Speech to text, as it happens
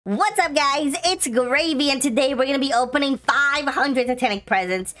What's up, guys? It's Gravy, and today we're gonna be opening 500 Titanic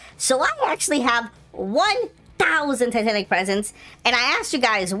presents. So I actually have 1,000 Titanic presents, and I asked you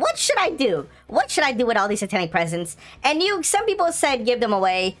guys, what should I do? What should I do with all these Titanic presents? And some people said give them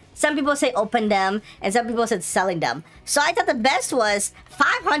away, some people say open them, and some people said selling them. So I thought the best was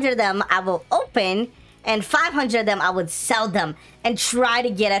 500 of them I will open, and 500 of them I would sell them and try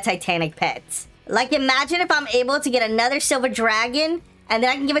to get a Titanic pet. Like, imagine if I'm able to get another silver dragon, and then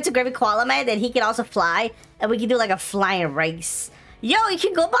I can give it to Gravycatman, then he can also fly, and we can do like a flying race. Yo, you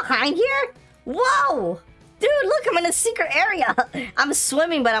can go behind here? Whoa! Dude, look, I'm in a secret area. I'm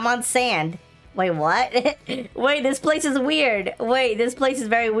swimming, but I'm on sand. Wait, what? Wait, this place is weird. Wait, this place is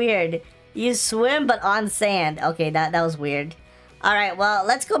very weird. You swim, but on sand. Okay, that was weird. Alright, well,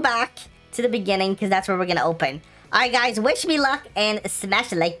 let's go back to the beginning, because that's where we're gonna open. Alright, guys, wish me luck, and smash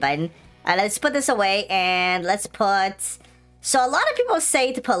the like button. Let's put this away, and let's put... So a lot of people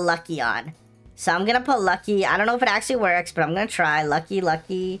say to put Lucky on. So I'm gonna put Lucky. I don't know if it actually works, but I'm gonna try.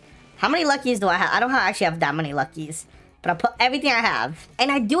 Lucky. How many Luckies do I have? I don't actually have that many Luckies. But I'll put everything I have.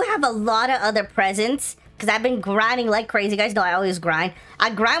 And I do have a lot of other presents, because I've been grinding like crazy. You guys know I always grind. I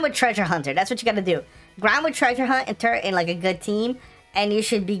grind with Treasure Hunter. That's what you gotta do. Grind with Treasure Hunter in like a good team, and you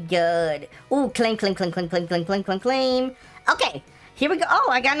should be good. Ooh, claim. Okay, here we go. Oh,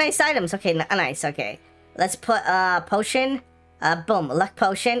 I got nice items. Okay, nice. Okay, let's put potion. Boom, luck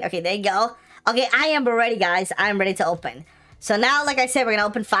potion. Okay, there you go. Okay, I am ready, guys. I am ready to open. So now, like I said, we're gonna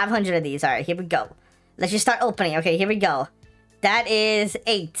open 500 of these. All right, here we go. Let's just start opening. Okay, here we go. That is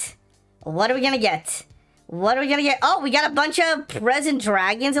 8. What are we gonna get? What are we gonna get? Oh, we got a bunch of present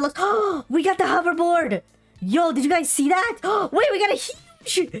dragons. It looks... Oh, we got the hoverboard. Yo, did you guys see that? Oh, wait, we got a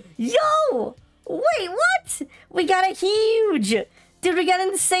huge... Yo! Wait, what? We got a huge... Dude, we got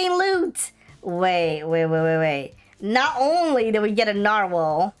insane loot. Wait. Not only did we get a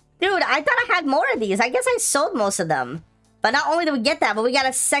narwhal... Dude, I thought I had more of these. I guess I sold most of them. But not only did we get that, but we got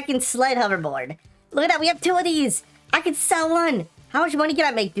a second sled hoverboard. Look at that, we have 2 of these. I could sell one. How much money can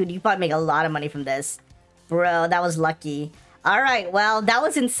I make? Dude, you probably make a lot of money from this. Bro, that was lucky. Alright, well, that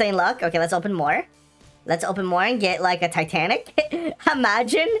was insane luck. Okay, let's open more. Let's open more and get, like, a Titanic.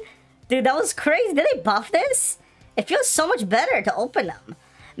 Imagine. Dude, that was crazy. Did they buff this? It feels so much better to open them.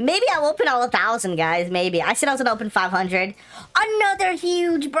 Maybe I'll open all 1,000, guys. Maybe. I said I was gonna open 500. Another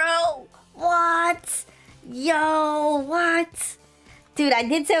huge, bro. What? Yo, what? Dude, I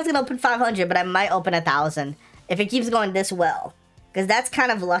did say I was gonna open 500, but I might open 1,000 if it keeps going this well, because that's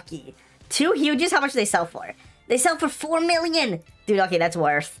kind of lucky. 2 huges. How much do they sell for? They sell for 4 million. Dude, okay, that's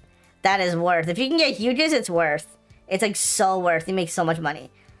worth. That is worth. If you can get huges, it's worth. It's like so worth. You make so much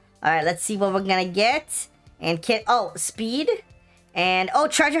money. All right, let's see what we're gonna get. And oh, speed. And, oh,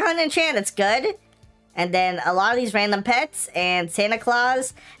 treasure hunt enchant, that's good. And then a lot of these random pets and Santa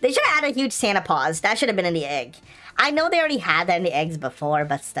Claus. They should have added a huge Santa paws. That should have been in the egg. I know they already had that in the eggs before,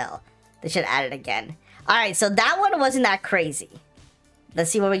 but still. They should add it again. Alright, so that one wasn't that crazy.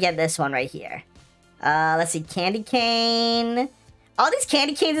 Let's see where we get this one right here. Let's see, candy cane. All these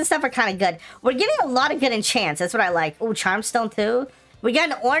candy canes and stuff are kind of good. We're getting a lot of good enchants. That's what I like. Oh, charm stone too. We got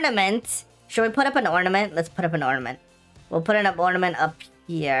an ornament. Should we put up an ornament? Let's put up an ornament. We'll put an ornament up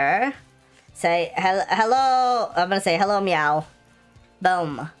here. Say, hello. I'm gonna say, hello, meow.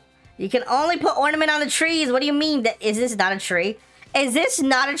 Boom. You can only put ornament on the trees. What do you mean? Is this not a tree? Is this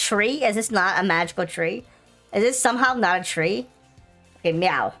not a tree? Is this not a magical tree? Is this somehow not a tree? Okay,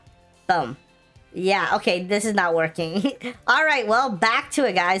 meow. Boom. Yeah, okay, this is not working. Alright, well, back to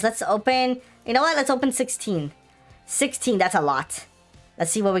it, guys. Let's open... You know what? Let's open 16. 16, that's a lot.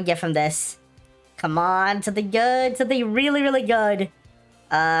 Let's see what we get from this. Come on, something good. Something really, really good.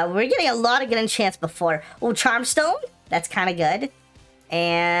 We're getting a lot of good enchants before. Oh, charm stone. That's kind of good.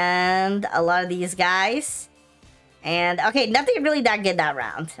 And a lot of these guys. And, okay, nothing really that good that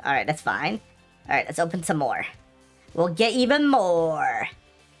round. Alright, that's fine. Alright, let's open some more. We'll get even more.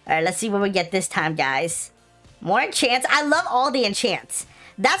 Alright, let's see what we get this time, guys. More enchants. I love all the enchants.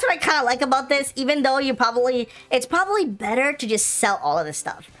 That's what I kind of like about this, even though it's probably better to just sell all of this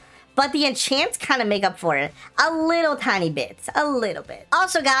stuff. But the enchants kind of make up for it. A little tiny bit. A little bit.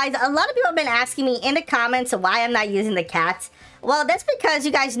 Also, guys, a lot of people have been asking me in the comments why I'm not using the cat. Well, that's because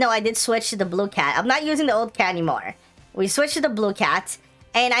you guys know I did switch to the blue cat. I'm not using the old cat anymore. We switched to the blue cat.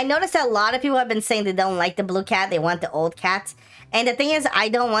 And I noticed that a lot of people have been saying they don't like the blue cat. They want the old cat. And the thing is, I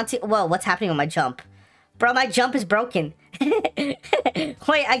don't want to... Whoa, what's happening with my jump? Bro, my jump is broken. Wait,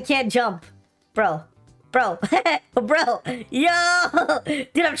 I can't jump. Bro. Bro, yo,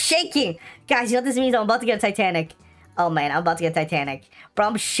 dude, I'm shaking. Guys, you know what this means? I'm about to get a Titanic. Oh, man, I'm about to get a Titanic. Bro,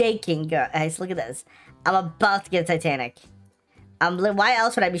 I'm shaking, guys. Look at this. I'm about to get a Titanic. Why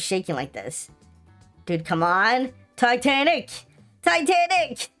else would I be shaking like this? Dude, come on. Titanic!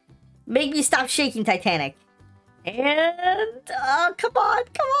 Titanic! Make me stop shaking, Titanic. And... oh, come on,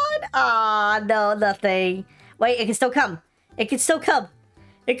 come on. Ah, oh, no, nothing. Wait, it can still come. It can still come.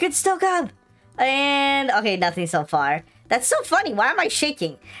 It could still come. And... okay, nothing so far. That's so funny. Why am I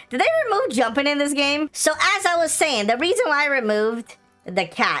shaking? Did they remove jumping in this game? So, as I was saying, the reason why I removed the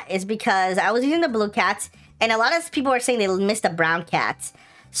cat is because I was using the blue cat, and a lot of people were saying they missed the brown cat.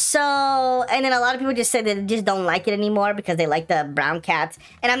 So, and then a lot of people just said they just don't like it anymore because they like the brown cat.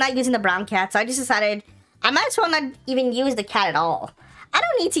 And I'm not using the brown cat, so I just decided I might as well not even use the cat at all. I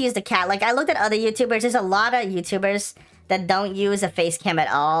don't need to use the cat. Like, I looked at other YouTubers. There's a lot of YouTubers that don't use a face cam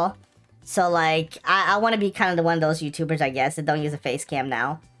at all. So, like, I want to be kind of the one of those YouTubers, I guess, that don't use a face cam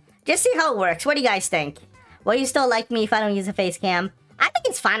now. Just see how it works. What do you guys think? Will you still like me if I don't use a face cam? I think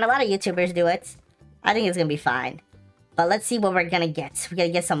it's fine. A lot of YouTubers do it. I think it's going to be fine. But let's see what we're going to get. We're going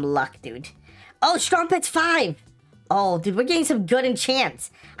to get some luck, dude. Oh, Strong Pet's 5. Oh, dude, we're getting some good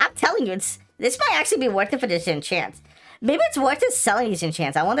enchants. I'm telling you, this might actually be worth it for this enchant. Maybe it's worth it selling these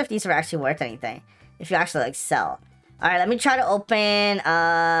enchants. I wonder if these are actually worth anything. If you actually, like, sell. Alright, let me try to open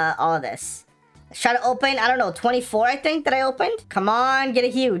all of this. Let's try to open, I don't know, 24, I think, that I opened. Come on, get a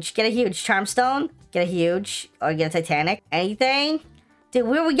huge. Get a huge. Charmstone. Get a huge. Or get a Titanic. Anything? Dude,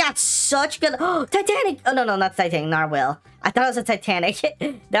 we got such good... oh, Titanic! Oh, no, not Titanic. Narwhal. I thought it was a Titanic. That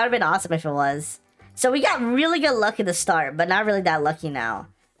would have been awesome if it was. So we got really good luck at the start, but not really that lucky now.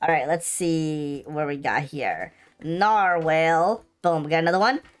 Alright, let's see what we got here. Narwhal. Boom, we got another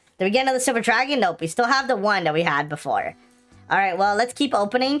one. Did we get another silver dragon? Nope, we still have the one that we had before. Alright, well, let's keep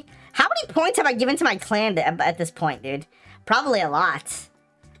opening. How many points have I given to my clan at this point, dude? Probably a lot.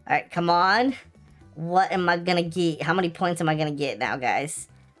 Alright, come on. What am I gonna get? How many points am I gonna get now, guys?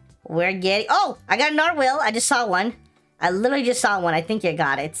 We're getting... oh, I got a narwhal. I just saw one. I literally just saw one. I think you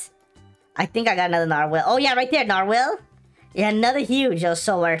got it. I think I got another narwhal. Oh, yeah, right there, narwhal. Yeah, another huge. That was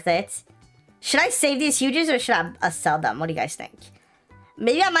so worth it. Should I save these huges or should I sell them? What do you guys think?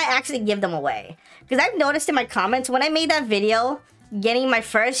 Maybe I might actually give them away. Because I've noticed in my comments, when I made that video, getting my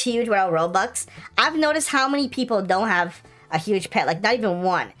first huge without Robux, I've noticed how many people don't have a huge pet. Like, not even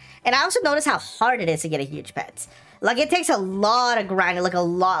one. And I also noticed how hard it is to get a huge pet. Like, it takes a lot of grinding. Like, a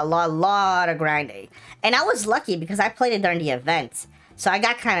lot of grinding. And I was lucky because I played it during the event. So I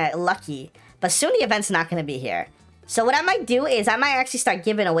got kind of lucky. But soon the event's not going to be here. So what I might do is I might actually start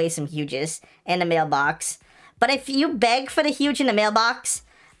giving away some huges in the mailbox. But if you beg for the huge in the mailbox,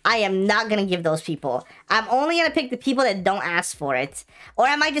 I am not going to give those people. I'm only going to pick the people that don't ask for it. Or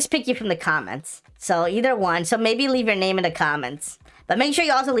I might just pick you from the comments. So either one. So maybe leave your name in the comments. But make sure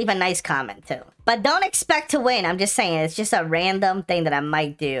you also leave a nice comment too. But don't expect to win. I'm just saying. It's just a random thing that I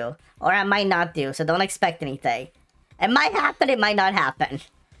might do. Or I might not do. So don't expect anything. It might happen. It might not happen.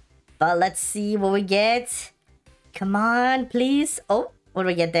 But let's see what we get. Come on, please. Oh, what do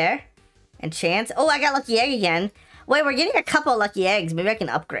we get there? Enchant. Oh, I got lucky egg again. Wait, we're getting a couple of lucky eggs. Maybe I can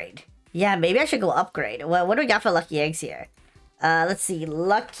upgrade. Yeah, maybe I should go upgrade. Well, what do we got for lucky eggs here? Let's see.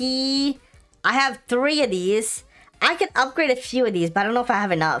 Lucky. I have 3 of these. I can upgrade a few of these, but I don't know if I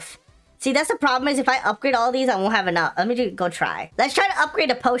have enough. See, that's the problem is if I upgrade all these, I won't have enough. Let me go try. Let's try to upgrade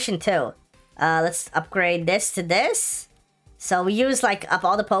a potion too. Let's upgrade this to this. So we use like up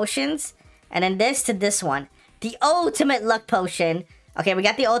all the potions. And then this to this one. The ultimate luck potion. Okay, we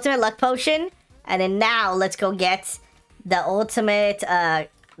got the ultimate luck potion. And then now let's go get the ultimate,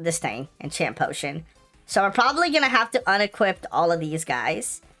 this thing, enchant potion. So we're probably going to have to unequip all of these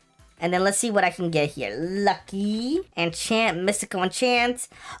guys. And then let's see what I can get here. Lucky, enchant, mystical enchant.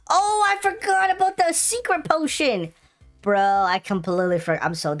 Oh, I forgot about the secret potion. Bro, I completely forgot.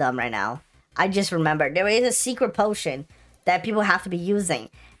 I'm so dumb right now. I just remembered. There is a secret potion that people have to be using.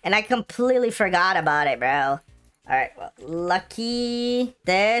 And I completely forgot about it, bro. Alright, well, lucky.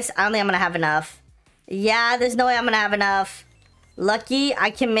 This, I don't think I'm going to have enough. Yeah, there's no way I'm going to have enough. Lucky,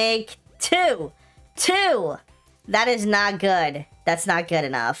 I can make 2. 2! That is not good. That's not good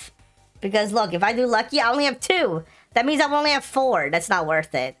enough. Because, look, if I do lucky, I only have 2. That means I only have 4. That's not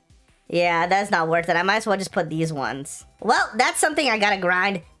worth it. Yeah, that's not worth it. I might as well just put these ones. Well, that's something I gotta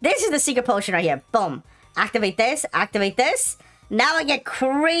grind. This is the secret potion right here. Boom. Activate this. Activate this. Now I get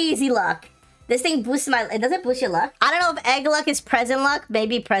crazy luck. This thing boosts my... Does it boost your luck? I don't know if egg luck is present luck.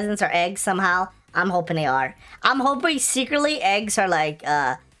 Maybe presents are eggs somehow. I'm hoping they are. I'm hoping secretly eggs are like...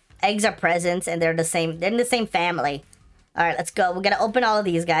 eggs are presents and they're the same... They're in the same family. Alright, let's go. We're gonna open all of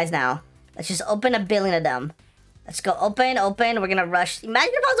these guys now. Let's just open 1 billion of them. Let's go open, open. We're gonna rush.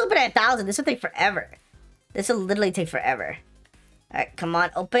 Imagine if I was opening 1,000. This would take forever. This will literally take forever. Alright, come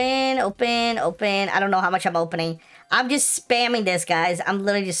on. Open, open, open. I don't know how much I'm opening. I'm just spamming this, guys. I'm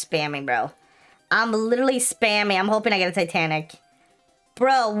literally just spamming, bro. I'm literally spamming. I'm hoping I get a Titanic.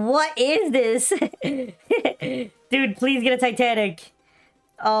 Bro, what is this? Dude, please get a Titanic.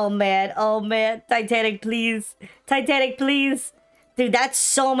 Oh, man. Oh, man. Titanic, please. Titanic, please. Dude, that's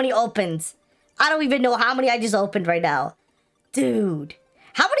so many opens. I don't even know how many I just opened right now. Dude.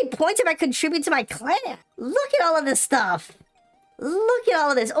 How many points have I contributed to my clan? Look at all of this stuff. Look at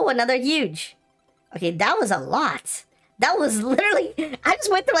all of this. Oh, another huge. Okay, that was a lot. That was literally... I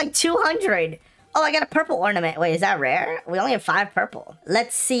just went through like 200. Oh, I got a purple ornament. Wait, is that rare? We only have 5 purple.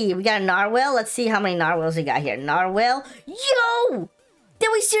 Let's see. We got a narwhal. Let's see how many narwhals we got here. Narwhal. Yo! Did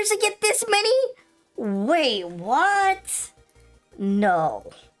we seriously get this many? Wait, what?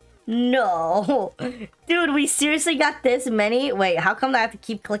 No. No. Dude, we seriously got this many? Wait, how come I have to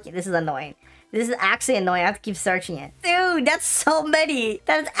keep clicking? This is annoying. This is actually annoying. I have to keep searching it. Dude, that's so many.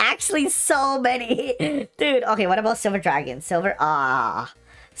 That's actually so many. Dude, okay, what about Silver Dragon? Silver,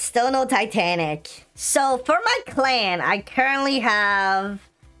 still no Titanic. So, for my clan, I currently have...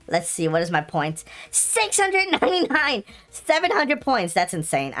 Let's see, what is my points? 699! 700 points. That's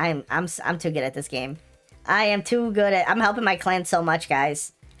insane. I'm too good at this game. I am too good at... I'm helping my clan so much,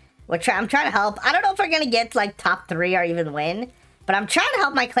 guys. I'm trying to help. I don't know if we're gonna get, like, top 3 or even win. But I'm trying to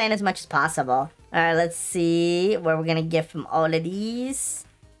help my clan as much as possible. Alright, let's see where we're gonna get from all of these.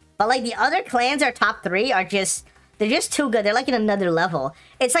 But, like, the other clans are top 3 are just... They're just too good. They're, like, in another level.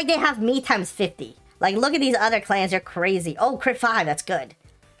 It's like they have me times 50. Like, look at these other clans. They're crazy. Oh, crit 5. That's good.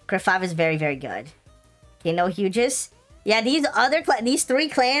 Crit 5 is very, very good. Okay, no huges. Yeah, these 3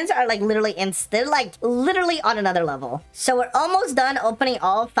 clans are, like, literally... They're, like, literally on another level. So, we're almost done opening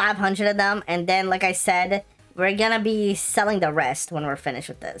all 500 of them. And then, like I said... We're gonna be selling the rest when we're finished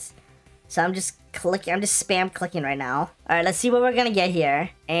with this. So I'm just clicking. I'm just spam clicking right now. Alright, let's see what we're gonna get here.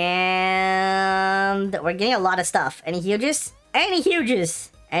 And we're getting a lot of stuff. Any huges? Any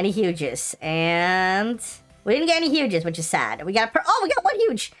huges? Any huges? And we didn't get any huges, which is sad. We got we got 1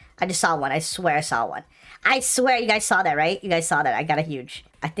 huge. I just saw one. I swear I saw one. I swear you guys saw that, right? You guys saw that. I got a huge.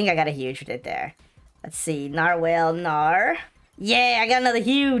 I think I got a huge right there. Let's see. Narwhal, nar. Yeah, I got another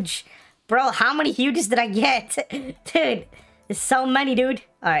huge. Bro, how many huges did I get? Dude, there's so many, dude.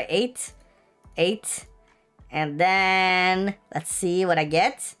 Alright, 8. 8. And then, let's see what I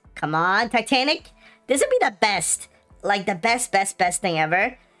get. Come on, Titanic. This would be the best. Like, the best thing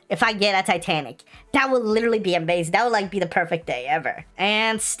ever. If I get a Titanic. That would literally be amazing. That would, like, be the perfect day ever.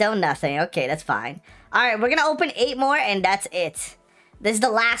 And still nothing. Okay, that's fine. Alright, we're gonna open 8 more, and that's it. This is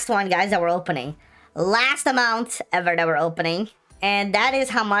the last one, guys, that we're opening. Last amount ever that we're opening. And that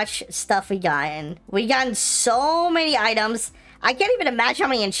is how much stuff we gotten. We gotten so many items. I can't even imagine how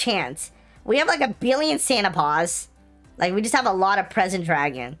many enchants. We have like 1 billion Santa paws. Like, we just have a lot of present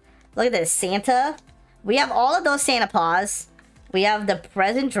dragon. Look at this, Santa. We have all of those Santa paws. We have the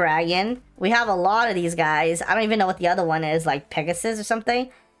present dragon. We have a lot of these guys. I don't even know what the other one is, like Pegasus or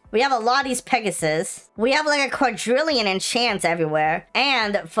something. We have a lot of these Pegasus. We have like a quadrillion enchants everywhere.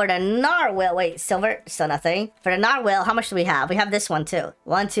 And for the narwhal, wait, silver, still nothing. For the narwhal, how much do we have? We have this one too.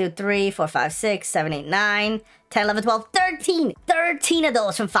 1, 2, 3, 4, 5, 6, 7, 8, 9, 10, 11, 12, 13. 13 of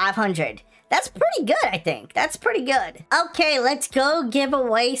those from 500. That's pretty good, I think. That's pretty good. Okay, let's go give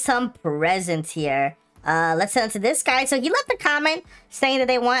away some presents here. Let's send it to this guy. So he left a comment saying that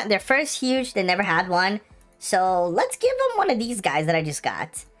they want their first huge. They never had one. So let's give them one of these guys that I just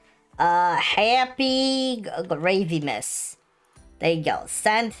got. Happy Gravycatman. There you go.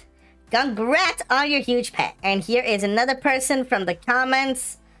 Send. Congrats on your huge pet. And here is another person from the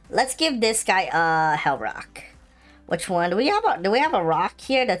comments. Let's give this guy a hell rock. Which one? Do we have a rock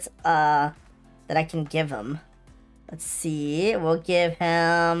here that's that I can give him? Let's see. We'll give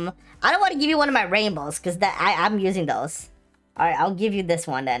him... I don't want to give you one of my rainbows because I'm using those. Alright, I'll give you this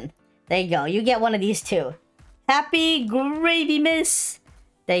one then. There you go. You get one of these too. Happy Gravycatman.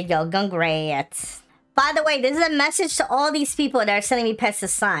 There you go. Congrats. By the way, this is a message to all these people that are sending me pets to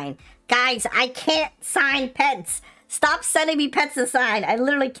sign. Guys, I can't sign pets. Stop sending me pets to sign. I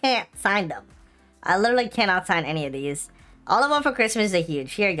literally can't sign them. I literally cannot sign any of these. All I want for Christmas is a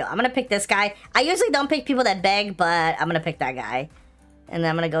huge. Here you go. I'm going to pick this guy. I usually don't pick people that beg, but I'm going to pick that guy. And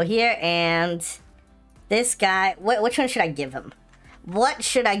then I'm going to go here and this guy. Which one should I give him? What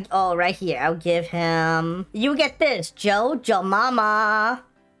should I... Oh, right here. I'll give him... You get this. Joe Mama.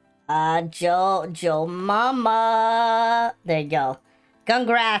 Joe Mama. There you go.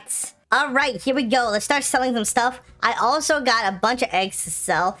 Congrats. Alright, here we go. Let's start selling some stuff. I also got a bunch of eggs to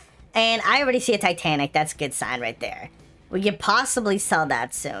sell. And I already see a Titanic. That's a good sign right there. We could possibly sell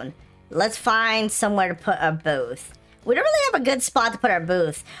that soon. Let's find somewhere to put our booth. We don't really have a good spot to put our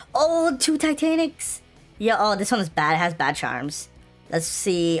booth. Oh, 2 Titanics. Yo, oh, this one is bad. It has bad charms. Let's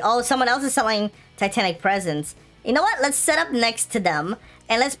see. Oh, someone else is selling Titanic presents. You know what? Let's set up next to them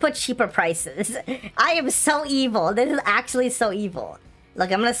and let's put cheaper prices. I am so evil. This is actually so evil.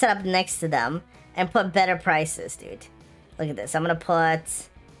 Look, I'm gonna set up next to them and put better prices, dude. Look at this. I'm gonna put...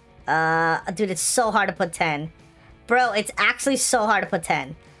 dude, it's so hard to put 10. Bro, it's actually so hard to put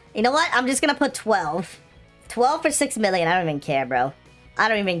 10. You know what? I'm just gonna put 12. 12 for 6 million. I don't even care, bro. I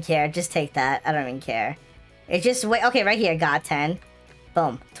don't even care. Just take that. I don't even care. It's just... Wait, okay, right here. Got 10.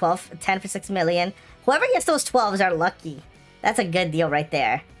 Boom. 10 for 6 million. Whoever gets those 12s are lucky. That's a good deal right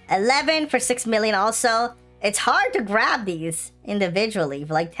there. 11 for 6 million also. It's hard to grab these individually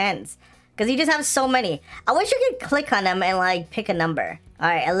for like 10s. Because you just have so many. I wish you could click on them and like pick a number.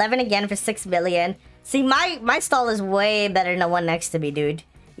 Alright, 11 again for 6 million. See, my stall is way better than the one next to me, dude.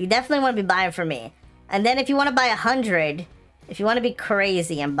 You definitely want to be buying for me. And then if you want to buy 100, if you want to be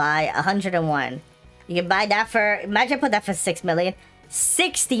crazy and buy 101, you can buy that for... Imagine I put that for 6 million.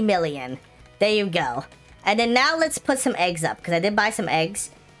 60 million. There you go. And then now let's put some eggs up. Because I did buy some eggs.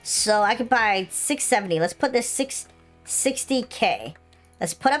 So I could buy 670. Let's put this 660k.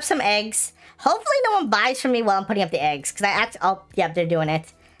 Let's put up some eggs. Hopefully no one buys from me while I'm putting up the eggs. Because I act... Oh, yep, they're doing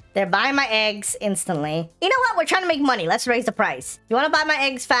it. They're buying my eggs instantly. You know what? We're trying to make money. Let's raise the price. You want to buy my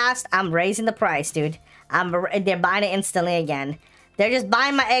eggs fast? I'm raising the price, dude. They're buying it instantly again. They're just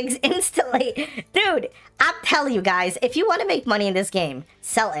buying my eggs instantly. Dude, I'm telling you guys, if you want to make money in this game,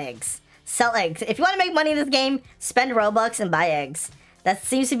 sell eggs. Sell eggs. If you want to make money in this game, spend Robux and buy eggs. That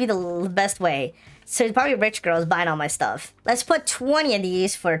seems to be the best way. So it's probably rich girls buying all my stuff. Let's put 20 of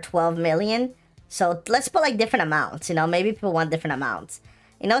these for 12 million. So let's put like different amounts, you know? Maybe people want different amounts.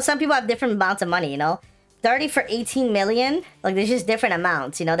 You know, some people have different amounts of money, you know? 30 for 18 million. Like, there's just different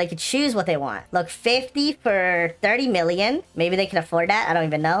amounts, you know? They could choose what they want. Look, 50 for 30 million. Maybe they can afford that. I don't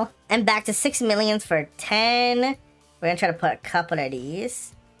even know. And back to 6 million for 10. We're gonna try to put a couple of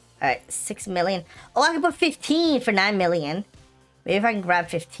these. Alright, 6 million. Oh, I can put 15 for 9 million. Maybe if I can grab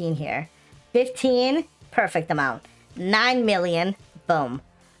 15 here. 15, perfect amount. 9 million, boom.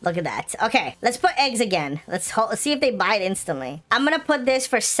 Look at that. Okay, let's put eggs again. Let's see if they buy it instantly. I'm gonna put this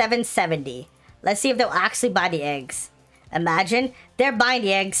for 770. Let's see if they'll actually buy the eggs. Imagine, they're buying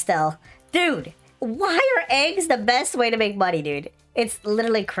the eggs still. Dude, why are eggs the best way to make money, dude? It's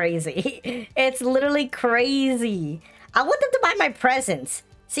literally crazy. It's literally crazy. I want them to buy my presents.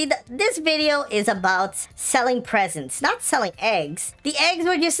 See, this video is about selling presents, not selling eggs. The eggs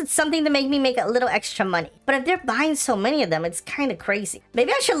were just something to make me make a little extra money. But if they're buying so many of them, it's kind of crazy.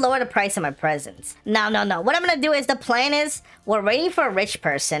 Maybe I should lower the price of my presents. No. What I'm going to do is, the plan is, we're waiting for a rich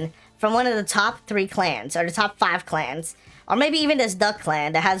person from one of the top 3 clans, or the top 5 clans. Or maybe even this duck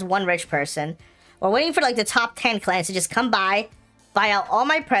clan that has one rich person. We're waiting for like the top 10 clans to just come by, buy out all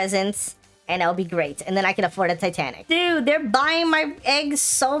my presents, and it'll be great. And then I can afford a Titanic. Dude, they're buying my eggs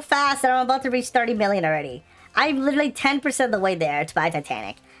so fast that I'm about to reach 30 million already. I'm literally 10% of the way there to buy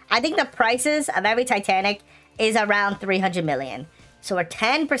Titanic. I think the prices of every Titanic is around 300 million. So we're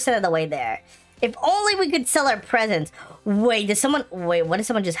 10% of the way there. If only we could sell our presents. Wait, what did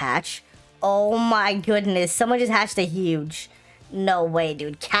someone just hatch? Oh my goodness, someone just hatched a huge. No way,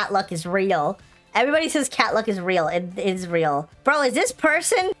 dude. Cat luck is real. Everybody says cat luck is real. It is real. Bro, is this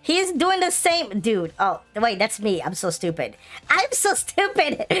person? He's doing the same. Dude. Oh, wait, that's me. I'm so stupid. I'm so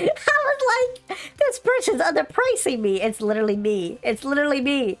stupid. I was like, this person's underpricing me. It's literally me. It's literally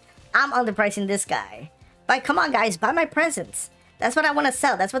me. I'm underpricing this guy. But come on, guys. Buy my presents. That's what I want to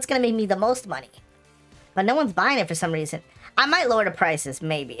sell. That's what's going to make me the most money. But no one's buying it for some reason. I might lower the prices,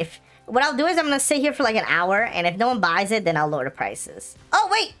 maybe. What I'll do is I'm going to sit here for like an hour, and if no one buys it, then I'll lower the prices. Oh,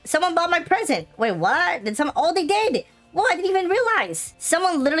 wait, someone bought my present. Wait, what? Oh, they did. Whoa, I didn't even realize.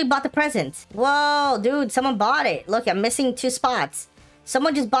 Someone literally bought the present. Whoa, dude, someone bought it. Look, I'm missing 2 spots.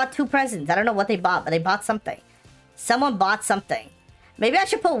 Someone just bought 2 presents. I don't know what they bought, but they bought something. Someone bought something. Maybe I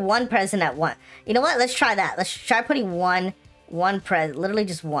should put 1 present at one. You know what? Let's try that. Let's try putting one present. Literally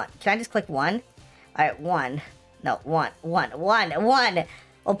just 1. Can I just click 1? All right, 1. No, 1.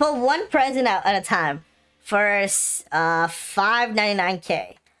 We'll put 1 present out at a time for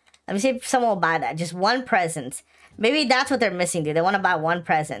 599k. Let me see if someone will buy that. Just 1 present. Maybe that's what they're missing, dude. They want to buy 1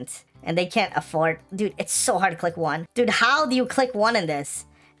 present and they can't afford. Dude, it's so hard to click 1. Dude, how do you click 1 in this?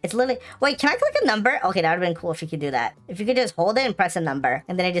 It's literally... Wait, can I click a number? Okay, that would have been cool if you could do that. If you could just hold it and press a number,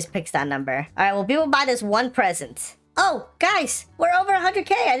 and then it just picks that number. All right, well, people buy this 1 present. Oh, guys, we're over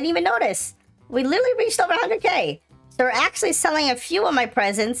 100k. I didn't even notice. We literally reached over 100k. So we're actually selling a few of my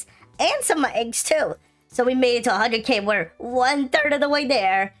presents and some of my eggs too. So we made it to 100k. We're 1/3 of the way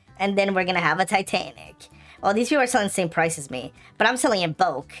there. And then we're going to have a Titanic. Well, these people are selling the same price as me. But I'm selling in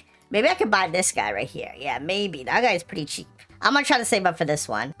bulk. Maybe I could buy this guy right here. Yeah, maybe. That guy is pretty cheap. I'm gonna try to save up for this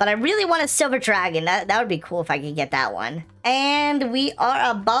one. But I really want a silver dragon. That would be cool if I could get that one. And we are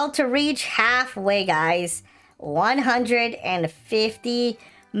about to reach halfway, guys. $150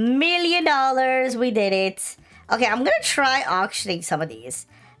 million. We did it. Okay, I'm gonna try auctioning some of these.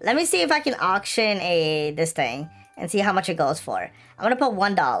 Let me see if I can auction this thing and see how much it goes for. I'm gonna put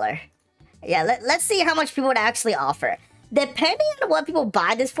 $1. Yeah, let's see how much people would actually offer. Depending on what people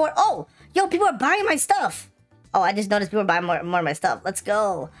buy this for. Oh, yo, people are buying my stuff. Oh, I just noticed people are buying more of my stuff. Let's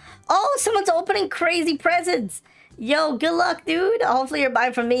go. Oh, someone's opening crazy presents. Yo, good luck, dude. Hopefully you're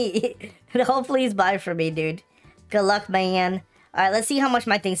buying from me. Hopefully he's buying from me, dude. Good luck, man. All right, let's see how much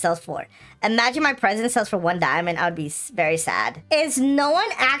my thing sells for. Imagine my present sells for 1 diamond. I would be very sad. Is no one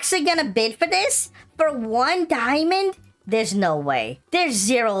actually gonna bid for this? For 1 diamond? There's no way. There's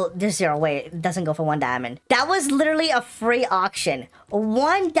zero way it doesn't go for 1 diamond. That was literally a free auction.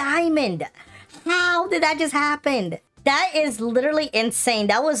 1 diamond. How did that just happen? That is literally insane.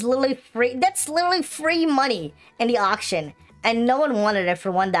 That was literally free. That's literally free money in the auction. And no one wanted it for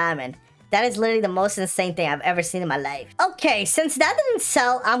 1 diamond. That is literally the most insane thing I've ever seen in my life. Okay, since that didn't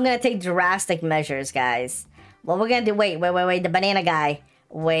sell, I'm gonna take drastic measures, guys. What we're gonna do, wait, the banana guy.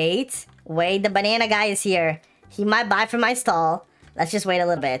 Wait, the banana guy is here. He might buy from my stall. Let's just wait a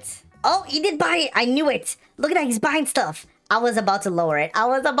little bit. Oh, he did buy it. I knew it. Look at that, he's buying stuff. I was about to lower it. Oh,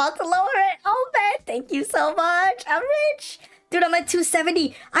 man, thank you so much. I'm rich. Dude, I'm at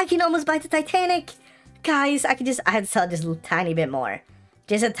 270. I can almost buy the Titanic. Guys, I had to sell just a tiny bit more.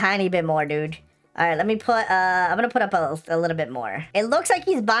 Just a tiny bit more, dude. All right, let me put, I'm gonna put up a little bit more. It looks like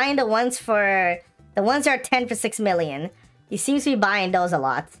he's buying the ones that are 10 for 6 million. He seems to be buying those a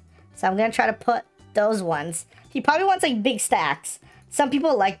lot. So I'm gonna try to put those ones. He probably wants like big stacks. Some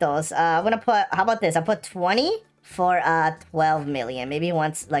people like those. I'm gonna put, how about this? I'll put 20 for 12 million. Maybe he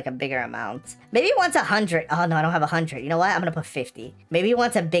wants like a bigger amount. Maybe he wants 100. Oh no, I don't have 100. You know what? I'm gonna put 50. Maybe he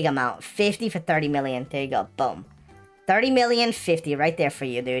wants a big amount. 50 for 30 million. There you go. Boom. 30 million, 50 right there for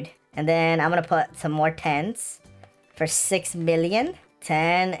you, dude. And then I'm gonna put some more 10s for 6 million.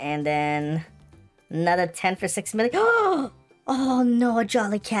 10 and then another 10 for 6 million. Oh no, a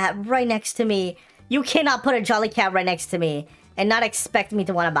Jolly Cat right next to me. You cannot put a Jolly Cat right next to me and not expect me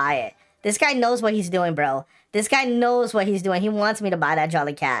to want to buy it. This guy knows what he's doing, bro. This guy knows what he's doing. He wants me to buy that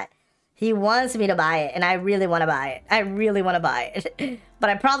Jolly Cat. He wants me to buy it, and I really want to buy it. I really want to buy it. But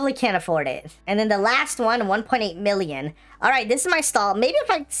I probably can't afford it. And then the last one, 1.8 million. All right, this is my stall. Maybe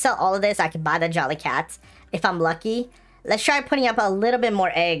if I sell all of this, I could buy the Jolly Cat if I'm lucky. Let's try putting up a little bit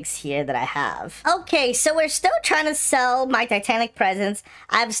more eggs here that I have. Okay, so we're still trying to sell my Titanic presents.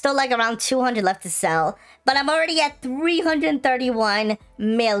 I have still like around 200 left to sell. But I'm already at 331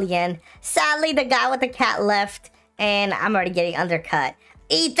 million. Sadly, the guy with the cat left. And I'm already getting undercut.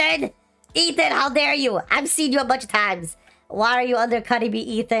 Ethan! Ethan, how dare you? I've seen you a bunch of times. Why are you undercutting me,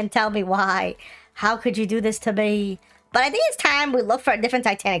 Ethan? Tell me why. How could you do this to me? But I think it's time we look for a different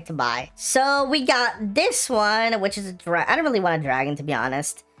Titanic to buy. So we got this one, which is a dragon. I don't really want a dragon, to be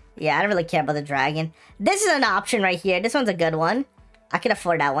honest. Yeah, I don't really care about the dragon. This is an option right here. This one's a good one. I can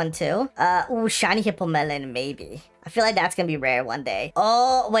afford that one too. Ooh, shiny hippo melon, maybe. I feel like that's gonna be rare one day.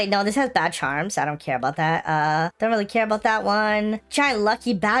 Oh, wait, no, this has bad charms. I don't care about that. Don't really care about that one. Giant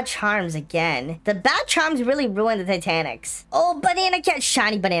lucky bad charms again. The bad charms really ruined the Titanics. Oh, banana cat,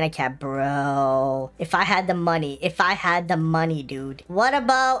 shiny banana cat, bro. If I had the money, dude. What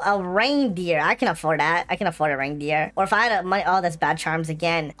about a reindeer? I can afford that. I can afford a reindeer. Or if I had money, oh, that's bad charms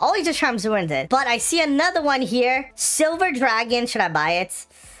again. Always the charms ruined it. But I see another one here. Silver dragon, should I buy it?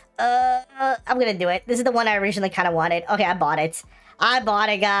 I'm gonna do it. This is the one I originally kind of wanted. Okay, I bought it. I bought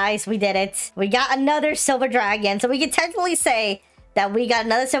it, guys. We did it. We got another silver dragon. So we can technically say that we got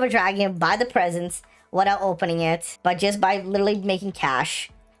another silver dragon by the presents without opening it, but just by literally making cash.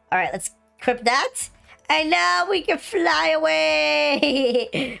 All right, let's equip that. And now we can fly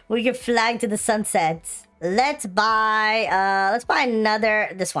away. We can fly into the sunset. Let's buy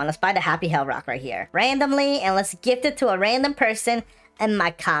this one. Let's buy the Happy Hell Rock right here. Randomly, and let's gift it to a random person in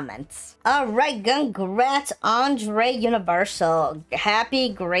my comments. All right, congrats, Andre Universal. Happy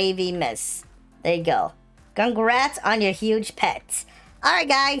gravy miss. There you go. Congrats on your huge pets. All right,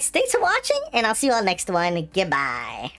 guys, thanks for watching, and I'll see you all next one. Goodbye.